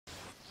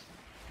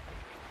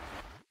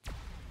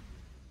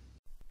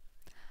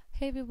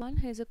Hey everyone,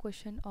 here's a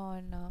question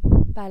on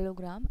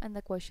parallelogram, and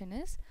the question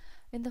is: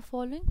 in the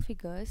following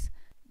figures,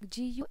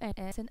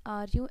 GUNS and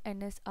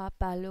RUNS are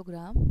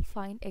parallelogram,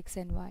 find x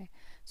and y.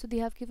 So they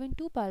have given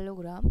two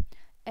parallelogram,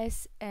 or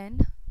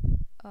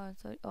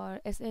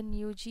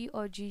SNUG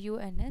or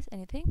GUNS,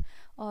 anything,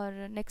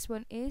 or next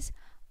one is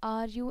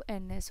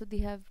RUNS. So they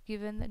have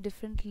given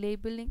different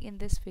labeling in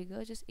this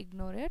figure, just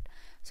ignore it.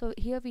 So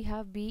here we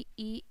have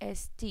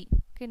BEST,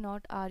 okay,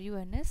 not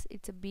RUNS,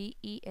 it's a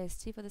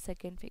BEST for the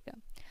second figure.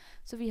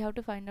 So we have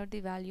to find out the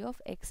value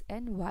of x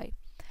and y.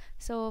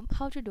 So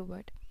how to do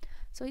it?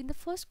 So in the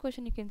first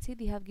question, you can see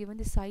they have given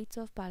the sides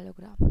of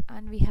parallelogram,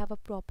 and we have a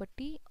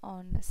property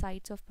on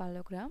sides of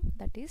parallelogram,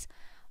 that is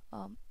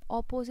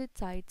opposite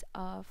sides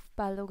of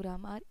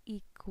parallelogram are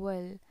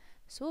equal.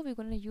 So we're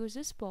going to use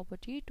this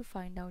property to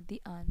find out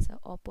the answer.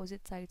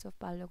 Opposite sides of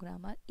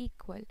parallelogram are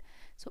equal.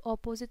 So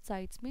opposite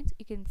sides means,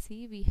 you can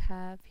see we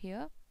have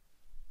here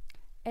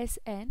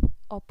SN,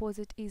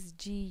 opposite is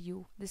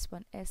GU. This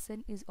one,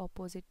 SN is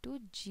opposite to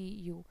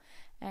GU,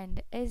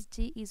 and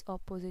SG is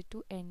opposite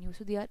to NU.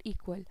 So they are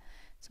equal.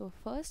 So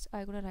first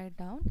I'm going to write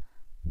down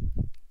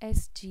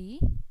SG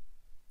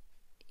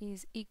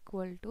is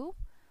equal to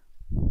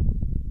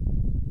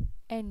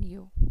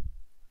NU,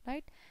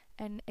 right?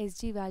 And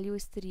SG value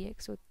is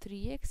 3x, so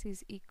 3x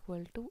is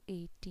equal to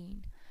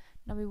 18.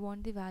 Now we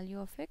want the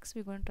value of x.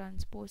 We're going to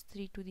transpose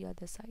 3 to the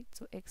other side,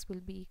 so x will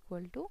be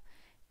equal to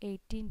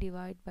 18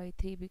 divided by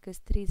 3, because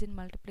 3 is in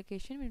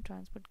multiplication, when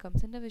transport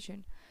comes in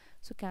division.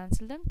 So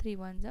cancel them, 3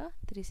 1s are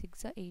 3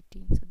 6 are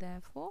 18. So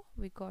therefore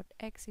we got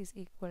x is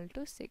equal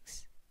to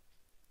 6.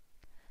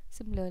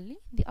 Similarly,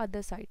 the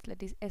other side,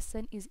 that is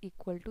SN is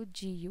equal to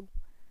GU.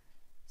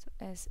 So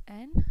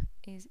SN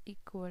is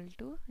equal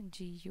to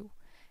GU.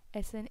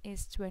 SN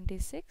is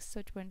 26,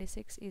 so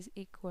 26 is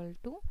equal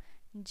to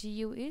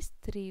GU is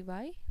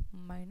 3y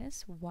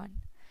minus 1.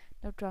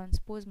 Now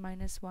transpose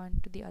minus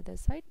 1 to the other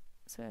side,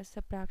 so a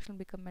subtraction will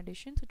become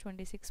addition. So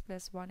 26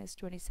 plus 1 is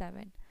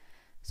 27.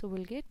 So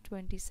we'll get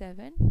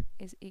 27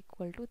 is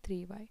equal to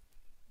 3y.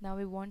 Now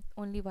we want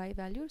only y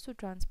value, so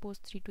transpose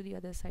 3 to the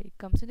other side, it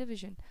comes in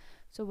division.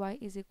 So y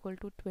is equal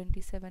to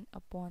 27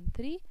 upon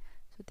 3.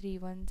 So 3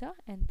 1s are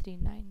and 3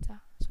 9s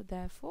are. So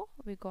therefore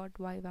we got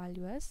y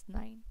value as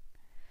 9.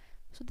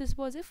 So this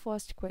was a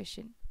first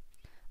question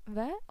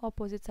where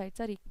opposite sides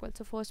are equal.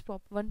 So first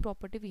one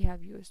property we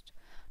have used.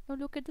 Now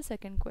look at the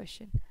second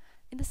question.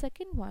 In the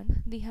second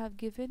one, they have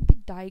given the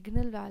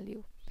diagonal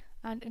value,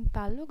 and in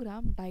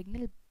parallelogram,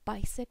 diagonal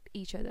bisect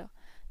each other.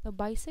 Now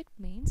bisect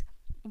means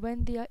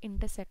when they are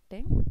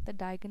intersecting, the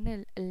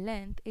diagonal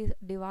length is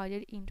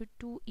divided into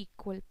two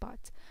equal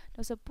parts.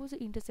 Now suppose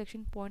the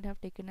intersection point have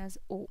taken as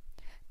O,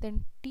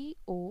 then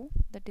TO,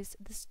 that is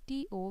this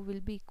TO will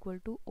be equal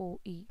to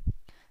OE,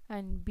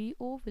 and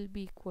BO will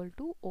be equal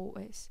to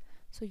OS.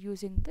 So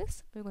using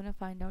this, we're going to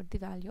find out the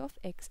value of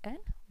x and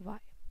y.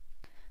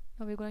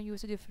 Now we're going to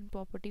use a different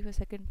property for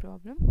second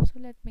problem. So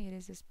let me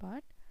erase this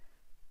part.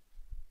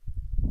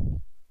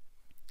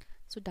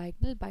 So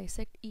diagonal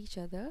bisect each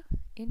other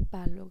in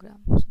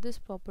parallelogram. So this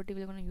property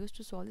we're going to use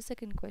to solve the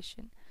second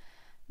question.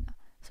 Now,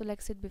 so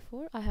like I said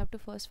before, I have to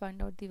first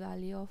find out the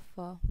value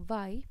of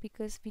y,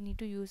 because we need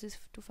to use this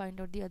to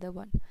find out the other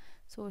one.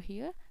 So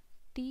here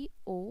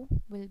TO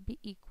will be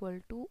equal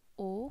to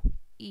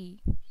OE.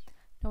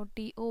 Now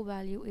TO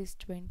value is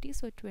 20,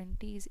 so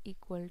 20 is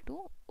equal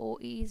to OE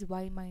is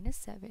y minus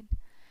 7.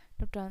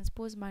 Now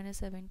transpose minus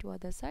 7 to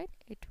other side,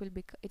 it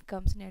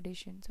comes in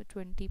addition. So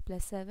 20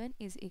 plus 7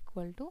 is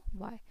equal to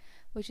y,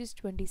 which is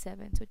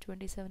 27. So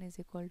 27 is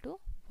equal to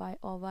y,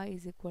 or y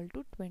is equal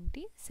to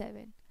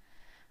 27.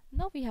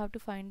 Now we have to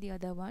find the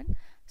other one.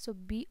 So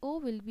BO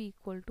will be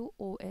equal to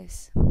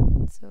OS.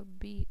 So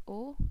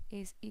BO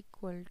is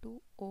equal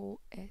to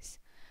OS.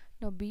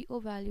 Now BO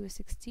value is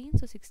 16,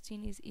 so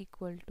 16 is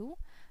equal to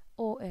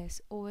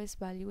OS. OS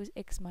value is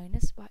x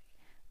minus y.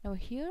 Now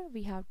here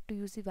we have to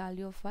use the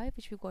value of y,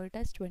 which we got it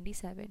as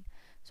 27.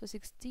 So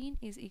 16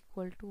 is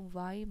equal to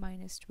y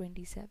minus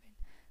 27.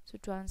 So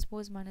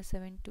transpose minus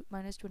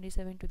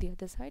 27 to the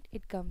other side,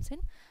 it comes in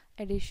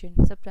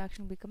addition.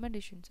 Subtraction become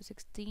addition. So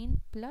 16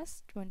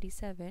 plus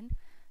 27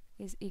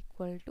 is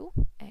equal to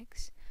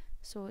x.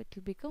 So it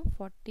will become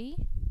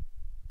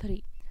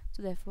 43.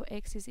 So therefore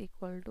x is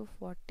equal to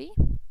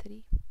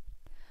 43.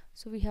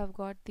 So we have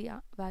got the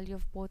value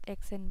of both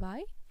x and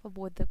y for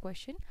both the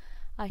question.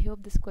 I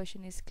hope this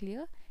question is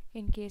clear.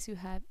 In case you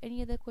have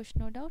any other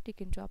question or doubt, you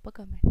can drop a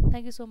comment.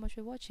 Thank you so much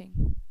for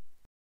watching.